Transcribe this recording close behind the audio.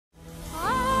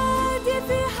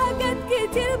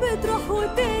كتير بتروح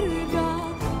وترجع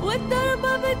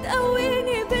والضربة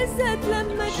بتقويني بالذات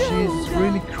لما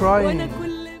توجع وانا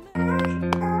كل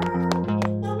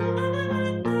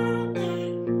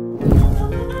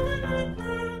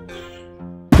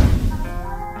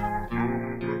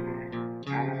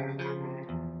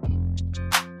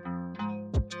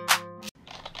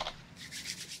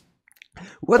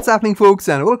What's happening, folks,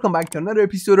 and welcome back to another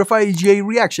episode of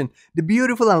IJayReaction. The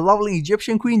beautiful and lovely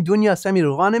Egyptian queen Donia Samir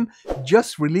Ghanem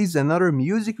just released another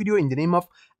music video in the name of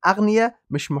أغنية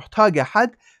مش محتاجة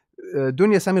حد.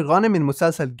 Donia Samir Ghanem in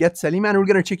مسلسل Get Salima, and we're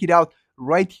gonna check it out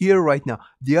right here, right now.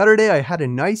 The other day I had a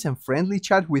nice and friendly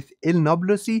chat with El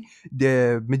Nablusi,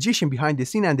 the magician behind the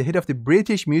scene and the head of the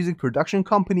British music production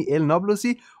company El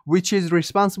Nablusi, which is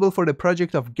responsible for the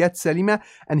project of Get Salima,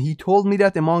 and he told me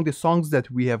that among the songs that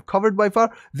we have covered by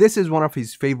far, this is one of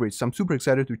his favorites. So I'm super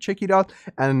excited to check it out,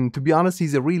 and to be honest,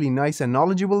 he's a really nice and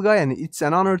knowledgeable guy, and it's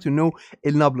an honor to know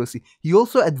El Nablusi. He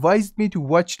also advised me to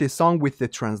watch the song with the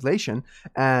translation,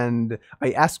 and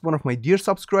I asked one of my dear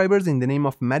subscribers in the name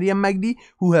of Mariam Magdi,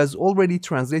 who has already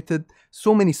translated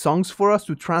so many songs for us,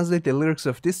 to translate the lyrics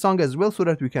of this song as well so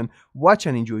that we can watch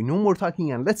and enjoy. No more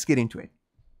talking, and let's get into it.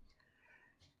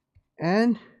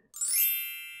 And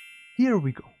here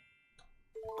we go.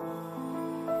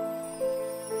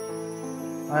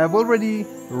 I have already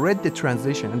read the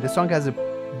translation, and the song has a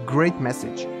great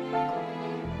message.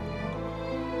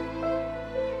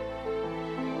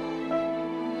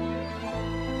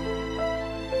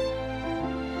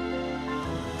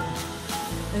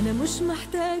 أنا مش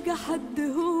محتاجة حد،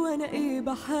 هو أنا إيه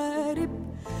بحارب؟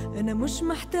 أنا مش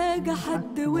محتاجة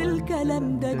حد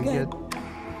والكلام ده جد،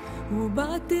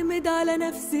 وبعتمد على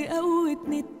نفسي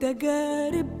قوتني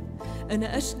التجارب.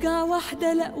 أنا أشجع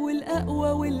واحدة لأ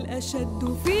والأقوى والأشد،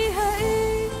 وفيها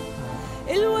إيه؟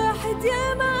 الواحد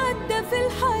ياما عدى في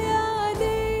الحياة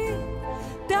عليه،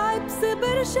 تعب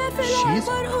صبر شاف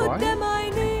العبر قدام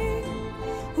عينيه،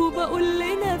 وبقول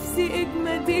لنفسي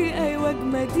اجمدي أيوة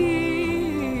اجمدي،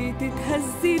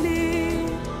 تتهزي ليه؟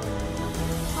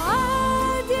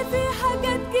 عادي في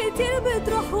حاجات كتير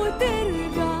بتروح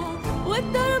وترجع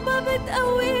والضربة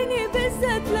بتقويني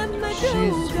بالذات لما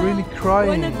توجع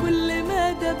وانا كل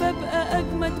مدى ببقى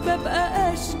اجمد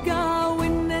ببقى اشجع،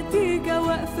 والنتيجة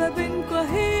واقفة بينكوا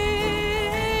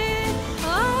اهي.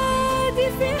 عادي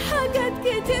في حاجات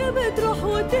كتير بتروح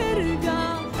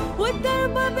وترجع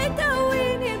والضربة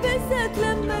بتقويني بالذات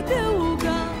لما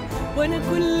توجع، وانا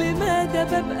كل مدى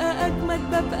ببقى اجمد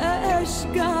ببقى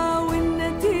اشجع،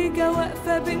 والنتيجة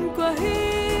واقفة بينكوا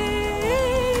اهي.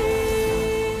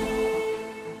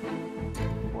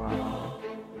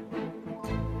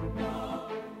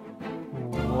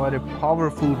 What a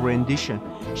powerful rendition.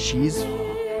 She's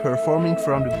performing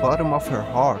from the bottom of her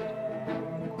heart.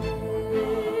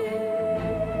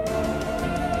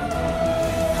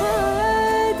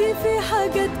 عادي في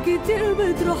حاجات كتير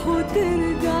بتروح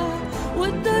وترجع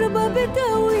والضربة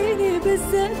بتقويني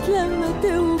بالذات لما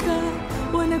توجع،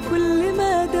 وانا كل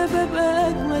مدى ببقى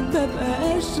اجمد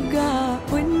ببقى اشجع،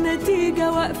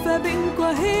 والنتيجة واقفة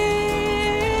بينكوا اهي.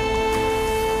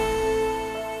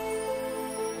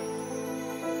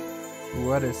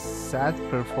 What a sad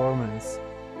performance.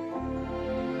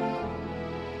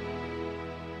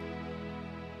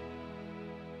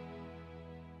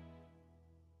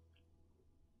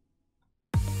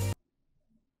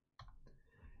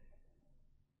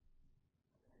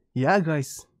 Yeah,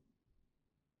 guys,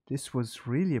 this was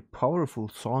really a powerful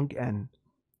song, and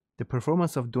the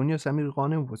performance of Donia Samir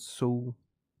Ghanem was so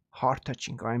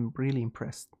heart-touching. I'm really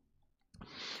impressed.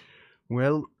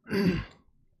 Well,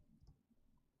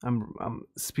 I'm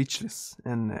speechless,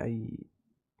 and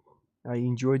I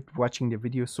enjoyed watching the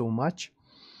video so much.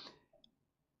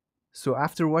 So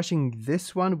after watching this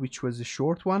one, which was a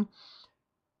short one,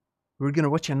 we're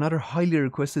gonna watch another highly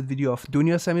requested video of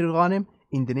Donia Samir Ghanem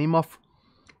in the name of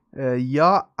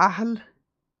يا أهل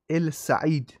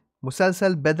الصعيد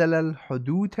مسلسل بدل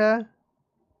الحدوثة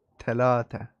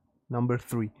 3 number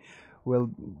 3.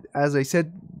 Well, as I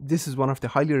said, this is one of the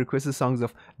highly requested songs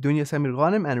of Donia Samir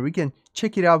Ghanem, and we can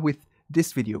check it out with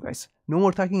this video, guys. No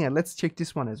more talking, and let's check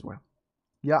this one as well.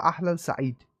 يا أهل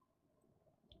الصعيد.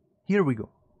 Here we go.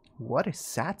 What a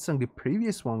sad song. The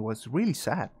previous one was really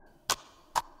sad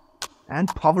and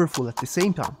powerful at the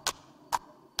same time.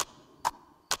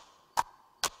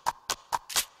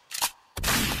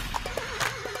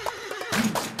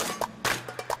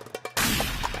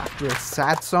 After a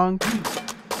sad song,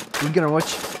 we're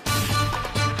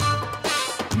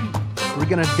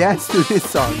gonna dance to this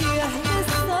song.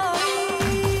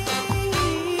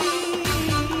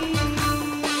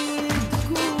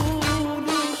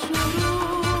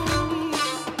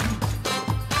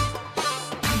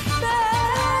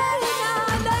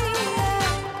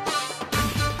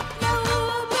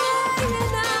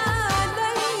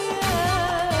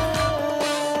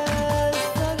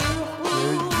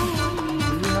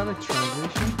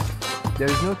 There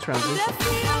is no transition.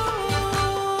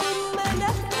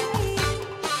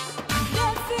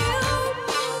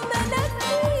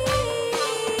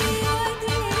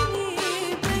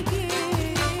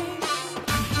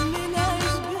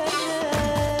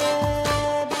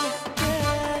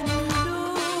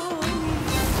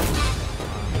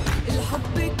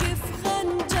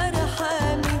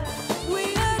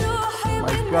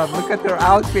 God, look at her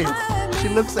outfit. She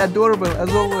looks adorable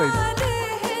as always.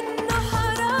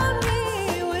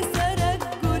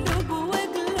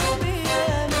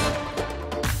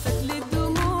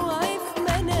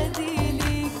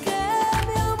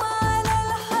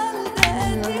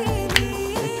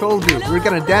 I told you, we're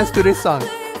gonna dance to this song.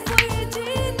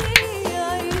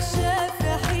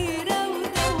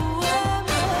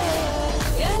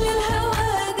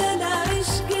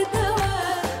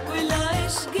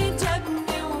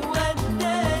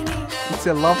 It's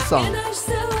a love song.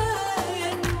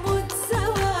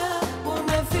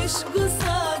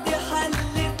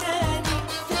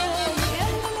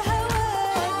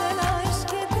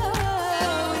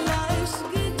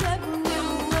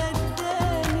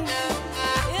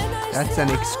 That's an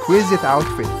exquisite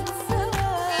outfit.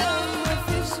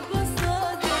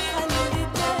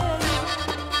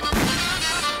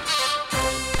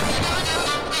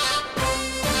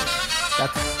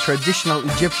 That's traditional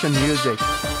Egyptian music.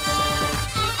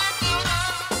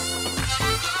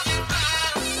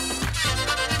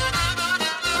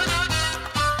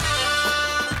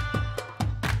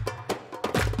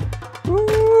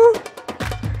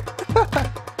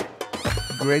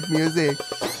 Great music.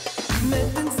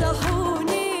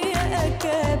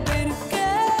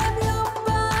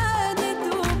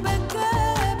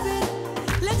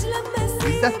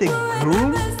 Is that the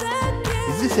groom?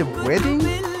 Is this a wedding?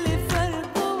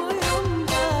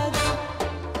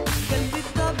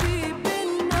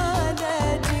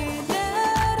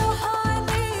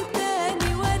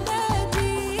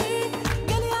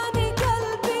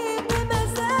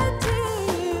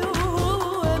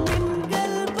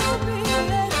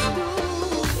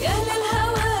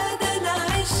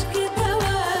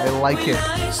 I like it.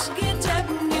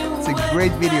 It's a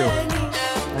great video.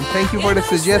 And thank you for the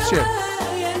suggestion.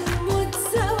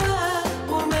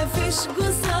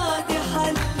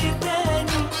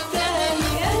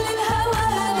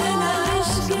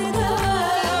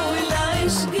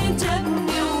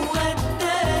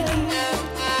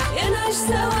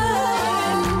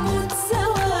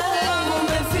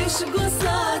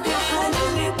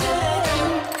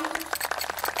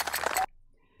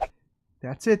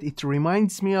 That's it. It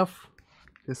reminds me of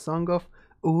the song of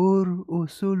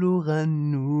Urusulu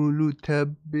Ghanulu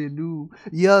Tabilu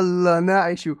Yalla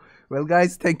Naishu. Well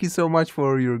guys, thank you so much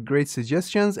for your great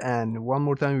suggestions, and one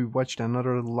more time we watched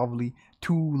another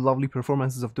two lovely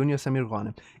performances of Donia, Samir,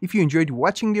 Ghanem. If you enjoyed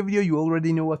watching the video, you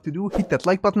already know what to do. Hit that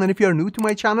like button, and if you are new to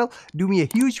my channel, do me a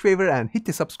huge favor and hit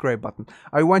the subscribe button.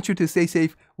 I want you to stay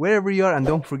safe wherever you are, and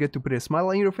don't forget to put a smile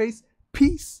on your face.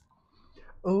 Peace.